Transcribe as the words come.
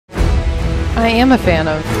I am a fan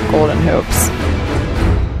of Golden Hoops.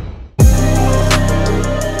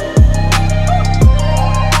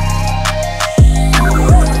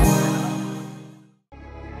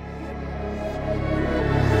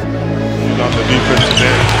 On the defensive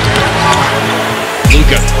end.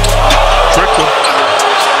 Luka. Tricks him.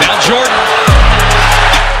 Now Jordan.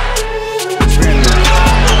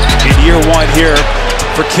 In year one here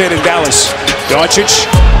for Kidd in Dallas. Doncic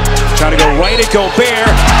trying to go right at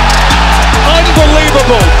Gobert.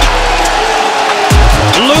 Unbelievable.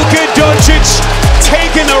 Luka Doncic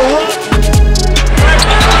taking a run.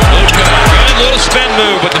 Luka, good little spin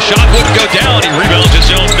move, but the shot wouldn't go down. He rebounds his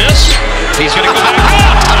own miss. He's going to go back.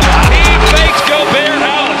 He fakes Gobert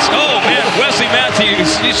out. Oh, man, Wesley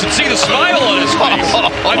Matthews, you should see the smile on his face.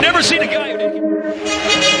 I've never seen a guy who did.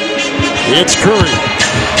 It's Curry.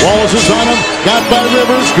 Wallace is on him. Got by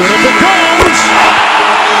Rivers. Good if it goes.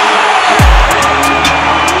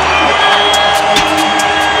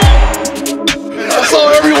 I saw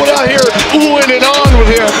everyone out here oohing and on with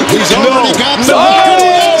him. He's already got some.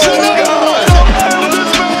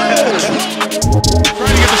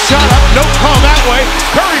 Trying to get the shot up. No call that way.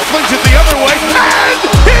 Curry flings it the other way.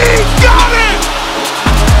 And he got it!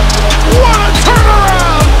 What a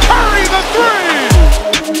turnaround! Curry the three!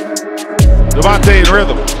 Devontae in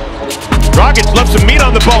rhythm. Dragic left some meat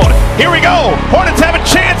on the bone. Here we go. Hornets have a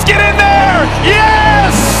chance. Get in there.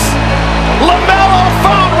 Yes! LaMelo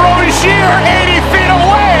found Rozier 80 feet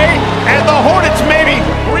away. And the Hornets maybe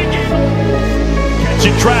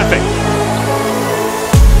catching traffic.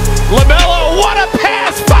 LaMelo, what a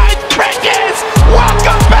pass. Finds Bridges.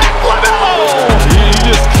 Welcome back, LaMelo. You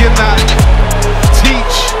just cannot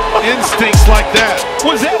teach instincts like that.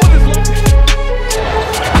 Was that what his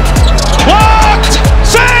blocked?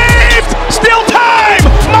 Saved! Still time!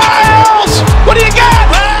 Miles! What do you got?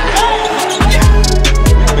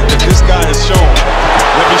 This guy has shown.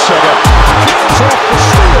 Let me shut up.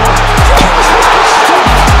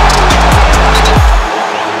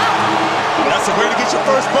 That's the way to get your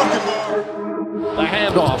first bucket, boy. The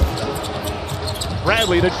handoff.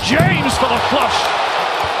 Bradley to James for the flush.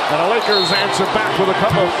 And the Lakers answer back with a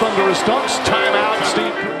couple of thunderous dunks. Timeout,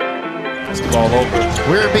 Steve. Ball over.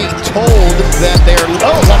 We're being told that they're.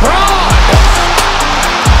 Oh, LeBron!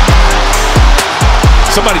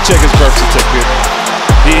 Somebody check his birth certificate.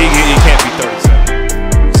 He can't be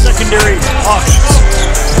 37. Secondary offense.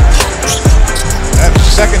 That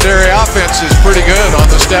secondary offense is pretty good on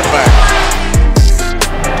the step back.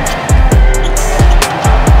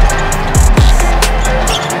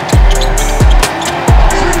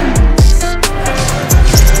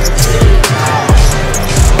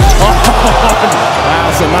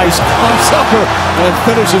 That's a nice crossover and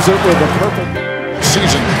finishes it with a purple.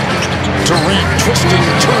 Season. Durant twisting,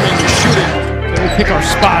 turning, shooting. We pick our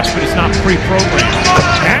spots, but it's not pre-programmed.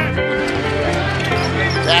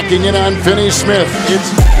 Backing in on Finney-Smith. It's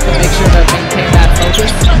Make sure to maintain that focus.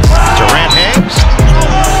 Durant hangs.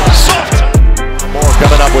 Soft. More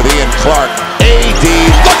coming up with Ian Clark. AD,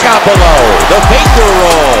 look out below. The finger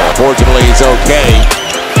roll. Fortunately, he's okay.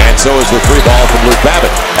 And so is the free ball from Luke Babbitt,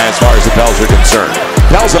 as far as the Pels are concerned.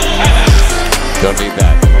 Pels up. Don't need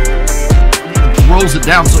that. Rolls it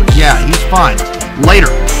down, so yeah, he's fine.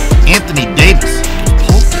 Later, Anthony Davis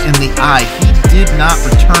poked in the eye. He did not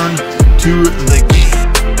return to the game.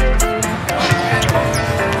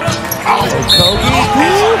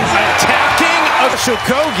 Attacking of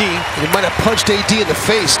Shokogi. He might have punched AD in the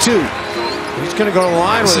face, too. He's going to go to the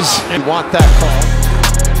line with us. You want that call.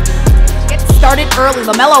 Started early.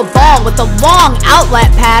 LaMelo Ball with the long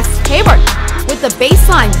outlet pass. Hayward with the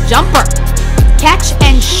baseline jumper. Catch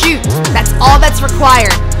and shoot. That's all that's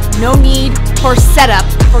required. No need for setup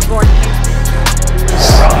for Gordon.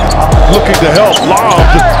 Looking to help.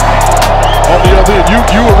 Lobbed on the other end.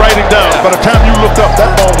 You were writing down. By the time you looked up,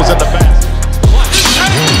 that ball was in the basket.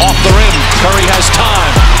 Off the rim. Curry has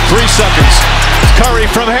time. 3 seconds. Curry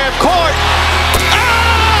from half court.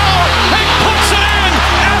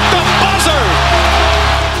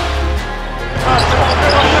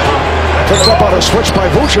 Picked up on a switch by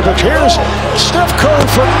Vucevic. Here's Steph Curry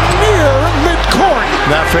from near midcourt.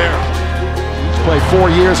 Not fair. Played 4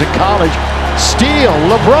 years in college. Steal.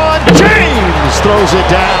 LeBron James throws it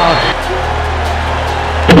down.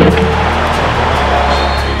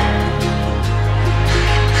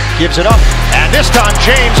 Gives it up. And this time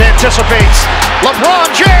James anticipates. LeBron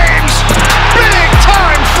James! Big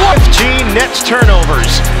time flush. 15 Nets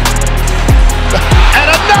turnovers. And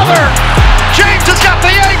another! James has got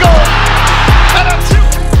the angle!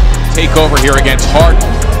 Take over here against Harden.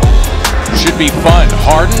 Should be fun.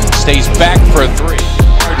 Harden stays back for a 3.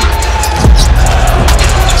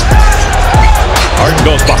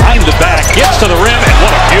 behind the back, gets to the rim, and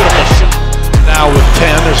what a beautiful shot. Now with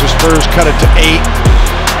 10 as the Spurs cut it to 8.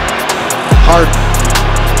 Harden.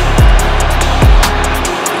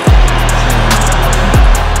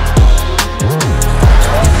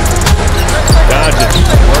 Doncic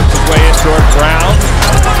works his way in toward Brown.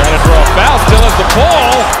 Trying to draw a foul, still has the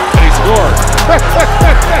ball, and he scored.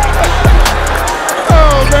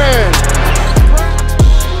 Oh, man.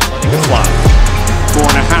 The clock.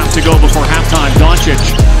 4.5 to go before halftime. Doncic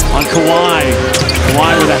on Kawhi.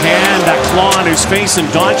 Kawhi with a hand, that claw on his face, and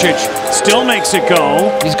Doncic still makes it go.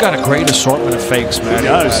 He's got a great assortment of fakes, man. He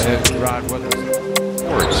does.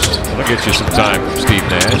 That'll get you some time from Steve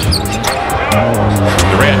Nash.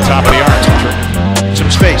 Durant, top of the arc. Some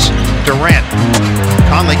space. Durant.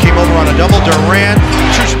 Conley came over on a double. Durant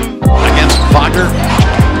against Wagner.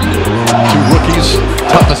 Two rookies.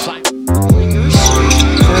 Tough assignment.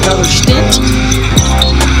 For another stint.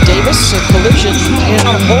 Davis, a collision, and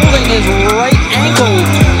holding his right ankle.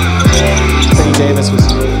 Anthony Davis was...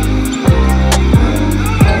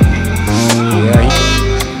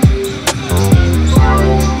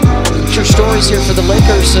 Future stories here for the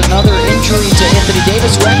Lakers. Another injury to Anthony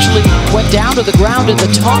Davis, who actually went down to the ground in the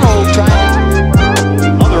tunnel trying to...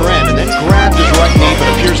 Other end, and then grabbed his right knee, but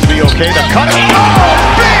appears to be okay. The cut. Oh,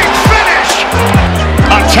 big finish!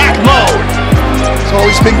 Attack mode. He's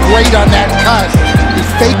always been great on that cut. He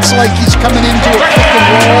fakes like he's coming into a pick and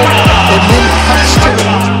roll, and then cuts to it.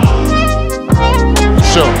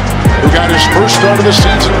 So, who got his first start of the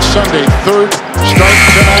season Sunday, third start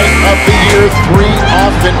tonight of the year, 3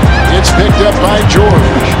 off, and it's picked up by George.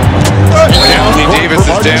 And now Anthony Davis is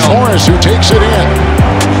Marcus down. Morris, who takes it in.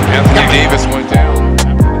 Anthony Davis went down.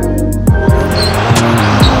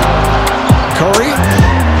 Curry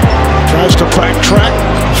tries to backtrack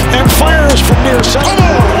and fires from near side. Come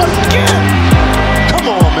on, again. Come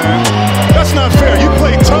on, man. That's not fair. You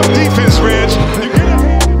play tough defense, Reg.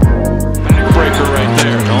 Backbreaker right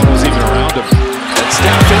there. No one was even around him. That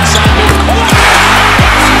Steph inside mid.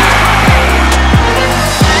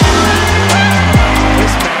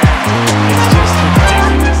 This man is just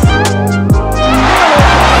ridiculous.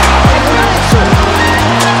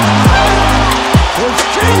 Was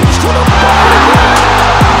James to the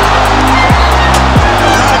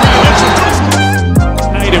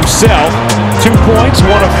himself. 2 points, 1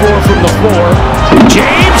 of 4 from the floor.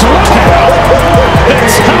 James, look out!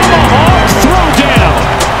 That's tomahawk throwdown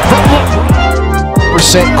from LeBron.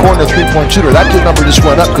 Corner three-point shooter. That number just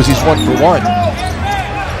went up because he's 1 for 1.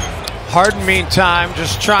 Harden, meantime,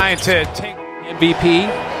 just trying to take MVP.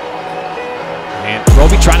 And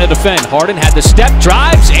Roby trying to defend. Harden had the step,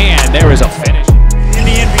 drives, and there is a finish. In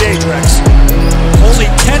the NBA, Drex, only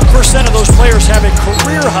 10% of those players have a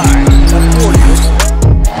career high of 40.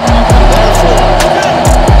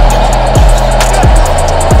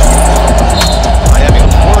 Miami with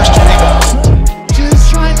the worst rebound. Just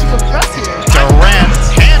trying to compress here. Durant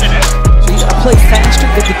handed it. So you gotta play faster,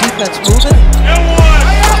 get the defense moving.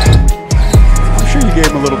 I'm sure you gave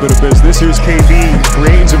him a little bit of business. Here's KD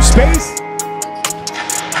creating some space.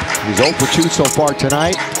 He's 0 for 2 so far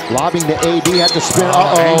tonight. Lobbing to AD, had to spin.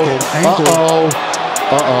 Ankle.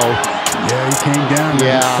 Yeah, he came down.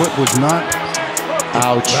 Yeah. His foot was not.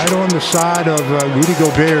 Ouch. Right on the side of Rudy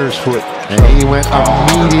Gobert's foot. And he went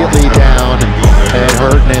immediately down and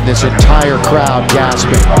hurt, and this entire crowd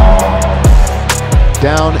gasping.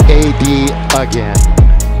 Down AD again.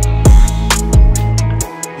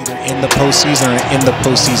 Either in the postseason or in the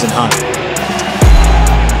postseason hunt.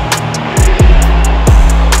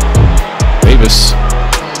 Davis a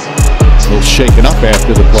little shaken up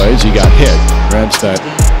after the plays. He got hit. Grabs that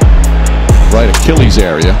right Achilles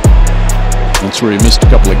area. That's where he missed a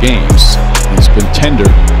couple of games. He's been tender,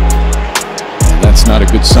 and that's not a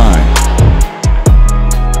good sign.